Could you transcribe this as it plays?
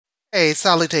Hey,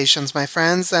 salutations, my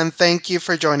friends, and thank you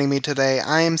for joining me today.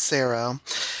 I am Sarah.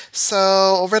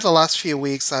 So, over the last few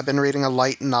weeks, I've been reading a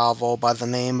light novel by the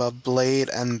name of Blade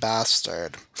and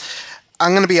Bastard.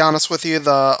 I'm going to be honest with you,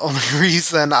 the only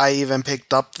reason I even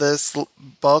picked up this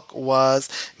book was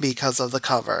because of the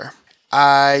cover.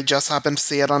 I just happened to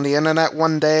see it on the internet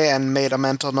one day and made a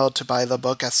mental note to buy the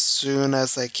book as soon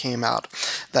as it came out.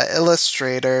 The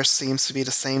illustrator seems to be the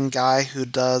same guy who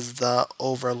does the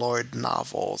Overlord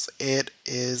novels. It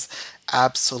is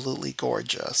absolutely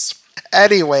gorgeous.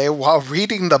 Anyway, while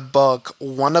reading the book,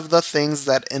 one of the things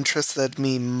that interested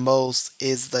me most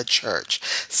is the church,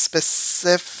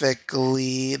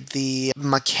 specifically the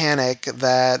mechanic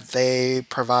that they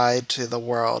provide to the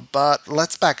world. But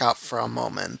let's back up for a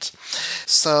moment.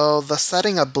 So, the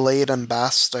setting of Blade and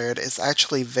Bastard is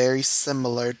actually very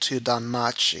similar to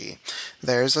Danmachi.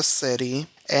 There's a city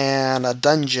and a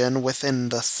dungeon within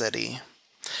the city.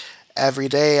 Every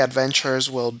day, adventurers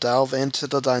will delve into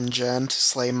the dungeon to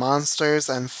slay monsters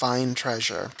and find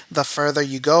treasure. The further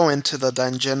you go into the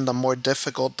dungeon, the more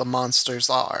difficult the monsters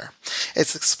are.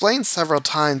 It's explained several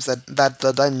times that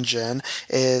the dungeon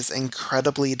is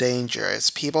incredibly dangerous.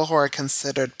 People who are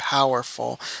considered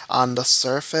powerful on the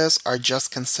surface are just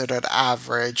considered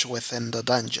average within the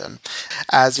dungeon.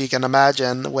 As you can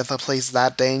imagine, with a place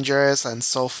that dangerous and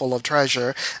so full of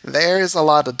treasure, there is a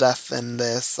lot of death in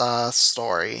this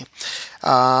story.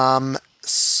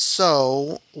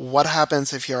 So, what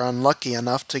happens if you're unlucky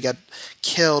enough to get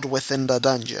killed within the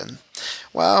dungeon?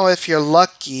 Well, if you're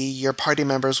lucky, your party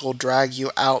members will drag you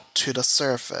out to the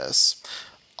surface.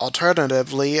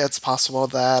 Alternatively, it's possible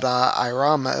that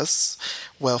Iramis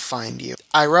will find you.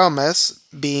 Iramis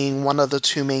being one of the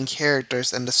two main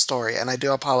characters in the story, and I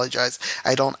do apologize,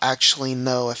 I don't actually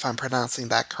know if I'm pronouncing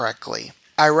that correctly.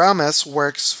 Iramis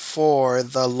works for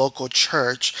the local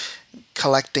church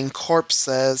collecting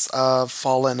corpses of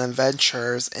fallen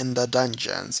adventurers in the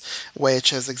dungeons,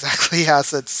 which is exactly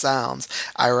as it sounds.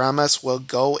 Iramis will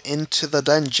go into the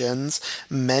dungeons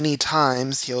many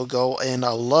times. He'll go in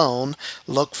alone,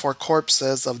 look for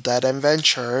corpses of dead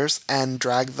adventurers, and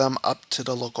drag them up to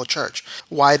the local church.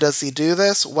 Why does he do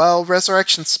this? Well,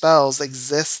 resurrection spells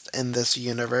exist in this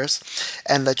universe,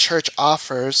 and the church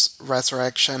offers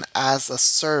resurrection as a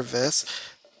service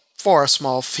for a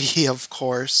small fee, of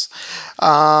course.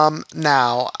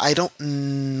 Now, I don't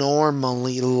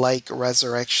normally like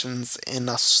resurrections in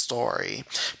a story.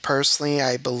 Personally,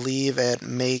 I believe it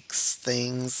makes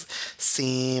things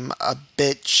seem a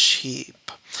bit cheap.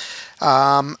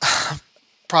 Um,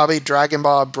 Probably Dragon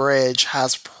Ball Bridge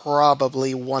has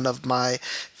probably one of my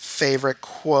favorite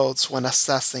quotes when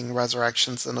assessing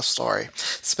resurrections in a story,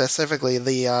 specifically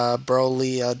the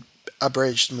Broly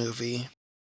abridged movie.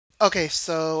 Okay,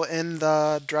 so in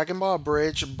the Dragon Ball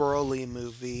Bridge Broly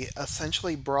movie,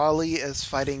 essentially Broly is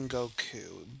fighting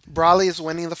Goku. Broly is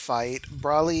winning the fight.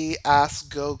 Broly asks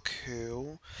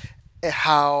Goku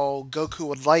how Goku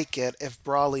would like it if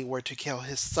Broly were to kill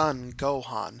his son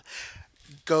Gohan.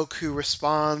 Goku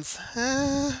responds,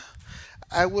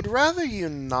 I would rather you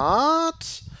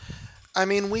not. I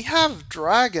mean, we have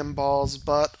Dragon Balls,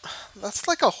 but that's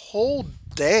like a whole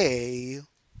day.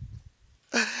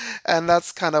 And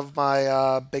that's kind of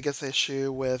my biggest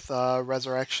issue with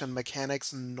resurrection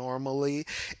mechanics. Normally,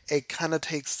 it kind of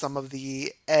takes some of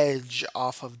the edge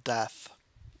off of death.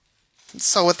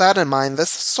 So, with that in mind, this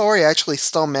story actually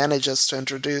still manages to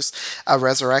introduce a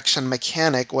resurrection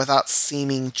mechanic without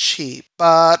seeming cheap.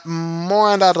 But more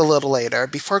on that a little later.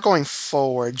 Before going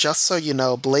forward, just so you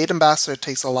know, Blade Ambassador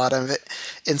takes a lot of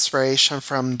inspiration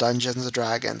from Dungeons and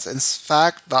Dragons. In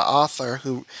fact, the author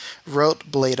who wrote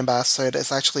Blade Ambassador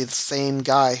is actually the same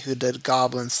guy who did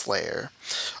Goblin Slayer.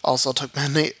 Also took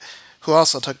many who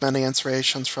also took many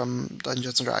inspirations from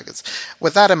Dungeons and Dragons.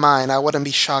 With that in mind, I wouldn't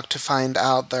be shocked to find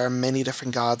out there are many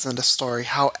different gods in the story.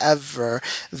 However,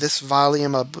 this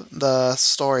volume of the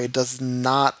story does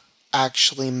not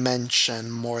actually mention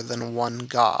more than one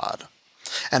god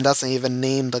and doesn't even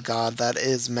name the god that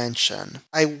is mentioned.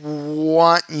 I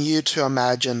want you to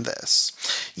imagine this.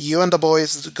 You and the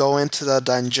boys go into the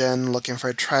dungeon looking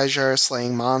for treasure,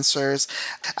 slaying monsters.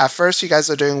 At first, you guys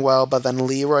are doing well, but then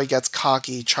Leroy gets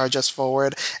cocky, charges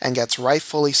forward, and gets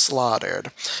rightfully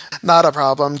slaughtered. Not a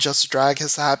problem, just drag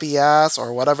his happy ass,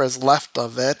 or whatever is left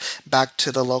of it, back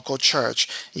to the local church.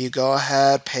 You go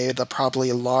ahead, pay the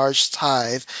probably large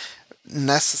tithe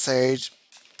necessary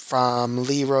from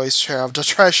Leroy's share of the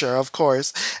treasure, of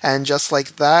course, and just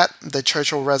like that, the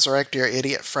church will resurrect your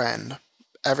idiot friend.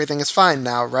 Everything is fine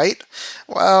now, right?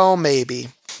 Well, maybe.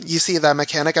 You see, that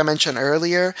mechanic I mentioned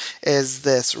earlier is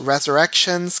this: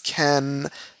 resurrections can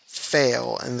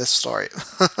fail in this story.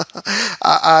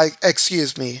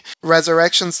 Excuse me.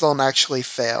 Resurrections don't actually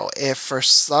fail. If for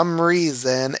some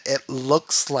reason it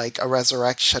looks like a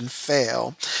resurrection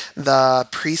fail, the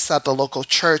priest at the local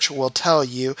church will tell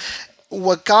you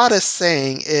what God is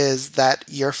saying is that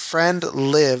your friend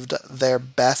lived their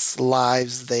best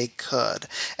lives they could,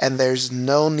 and there's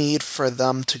no need for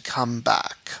them to come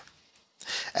back.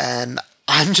 And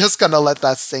I'm just going to let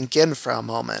that sink in for a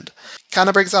moment. Kind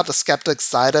of brings out the skeptic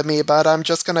side of me, but I'm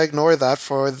just going to ignore that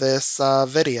for this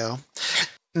video.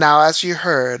 Now, as you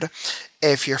heard,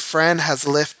 if your friend has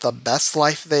lived the best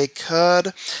life they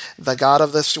could, the God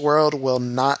of this world will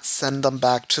not send them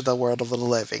back to the world of the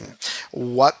living.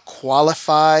 What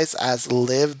qualifies as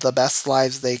lived the best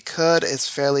lives they could is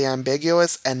fairly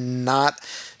ambiguous and not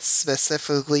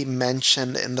specifically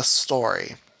mentioned in the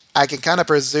story. I can kind of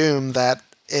presume that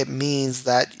it means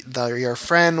that your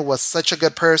friend was such a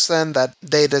good person that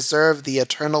they deserve the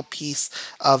eternal peace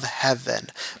of heaven.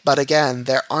 But again,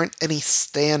 there aren't any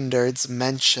standards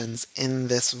mentioned in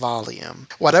this volume.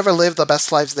 Whatever lived the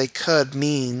best lives they could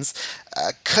means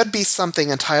could be something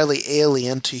entirely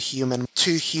alien to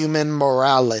human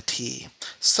morality.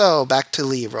 So back to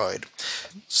Leroy.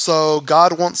 So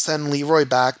God won't send Leroy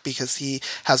back because he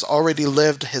has already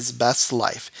lived his best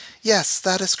life. Yes,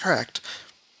 that is correct.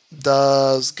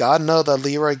 Does God know that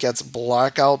Leroy gets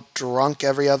blackout drunk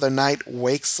every other night,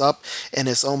 wakes up in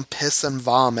his own piss and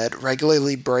vomit,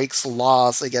 regularly breaks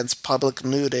laws against public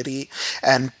nudity,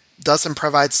 and doesn't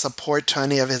provide support to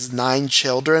any of his 9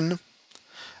 children?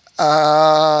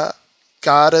 God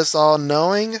is all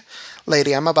knowing?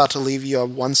 Lady, I'm about to leave you a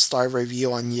 1-star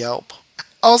review on Yelp.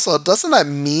 Also, doesn't that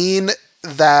mean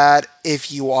that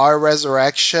if you are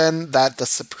resurrection, that the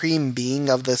supreme being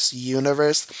of this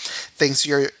universe thinks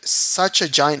you're such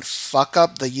a giant fuck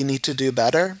up that you need to do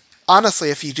better? Honestly,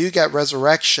 if you do get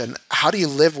resurrection, how do you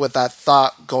live with that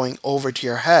thought going over to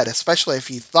your head, especially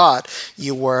if you thought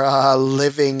you were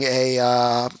living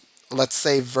a, let's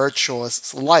say,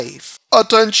 virtuous life?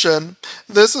 Attention!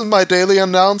 This is my daily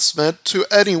announcement to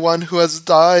anyone who has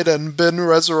died and been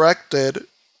resurrected.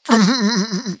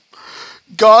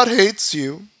 God hates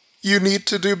you. You need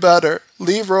to do better.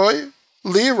 Leroy?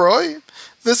 Leroy?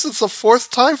 This is the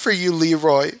 4th time for you,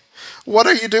 Leroy. What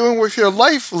are you doing with your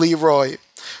life, Leroy?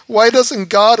 Why doesn't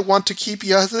God want to keep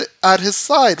you at his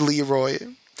side, Leroy?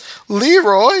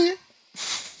 Leroy?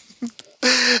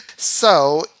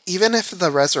 So, even if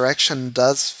the resurrection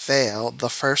does fail the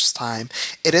first time,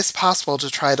 it is possible to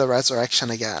try the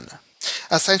resurrection again.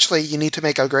 Essentially, you need to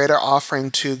make a greater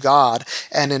offering to God,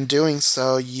 and in doing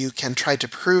so, you can try to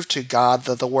prove to God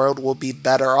that the world will be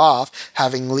better off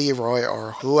having Leroy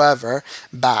or whoever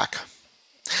back.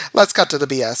 Let's cut to the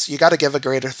BS. You gotta give a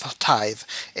greater tithe.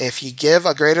 If you give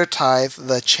a greater tithe,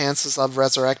 the chances of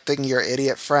resurrecting your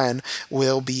idiot friend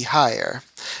will be higher.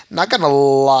 Not gonna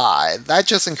lie, that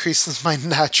just increases my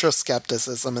natural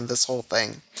skepticism in this whole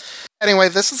thing. Anyway,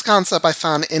 this is a concept I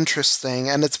found interesting,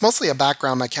 and it's mostly a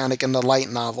background mechanic in the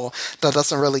light novel that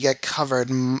doesn't really get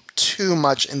covered too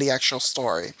much in the actual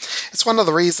story. It's one of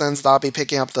the reasons that I'll be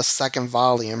picking up the 2nd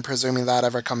volume, presuming that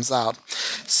ever comes out.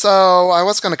 So, I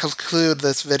was going to conclude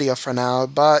this video for now,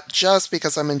 but just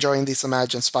because I'm enjoying these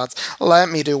imagined spots, let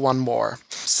me do one more.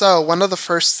 So, one of the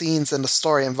first scenes in the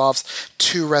story involves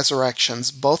 2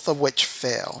 resurrections, both of which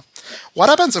fail. What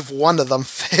happens if one of them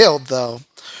failed, though?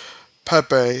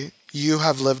 Pepe, you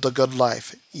have lived a good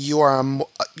life. You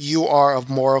are of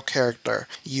moral character.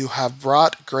 You have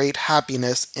brought great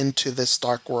happiness into this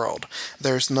dark world.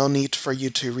 There is no need for you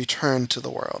to return to the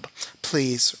world.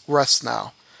 Please, rest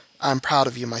now. I'm proud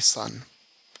of you, my son.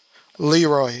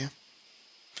 Leroy,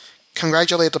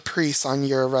 congratulate the priest on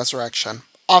your resurrection.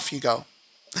 Off you go.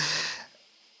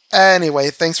 Anyway,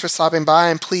 thanks for stopping by,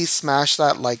 and please smash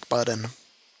that like button.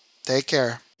 Take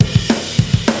care.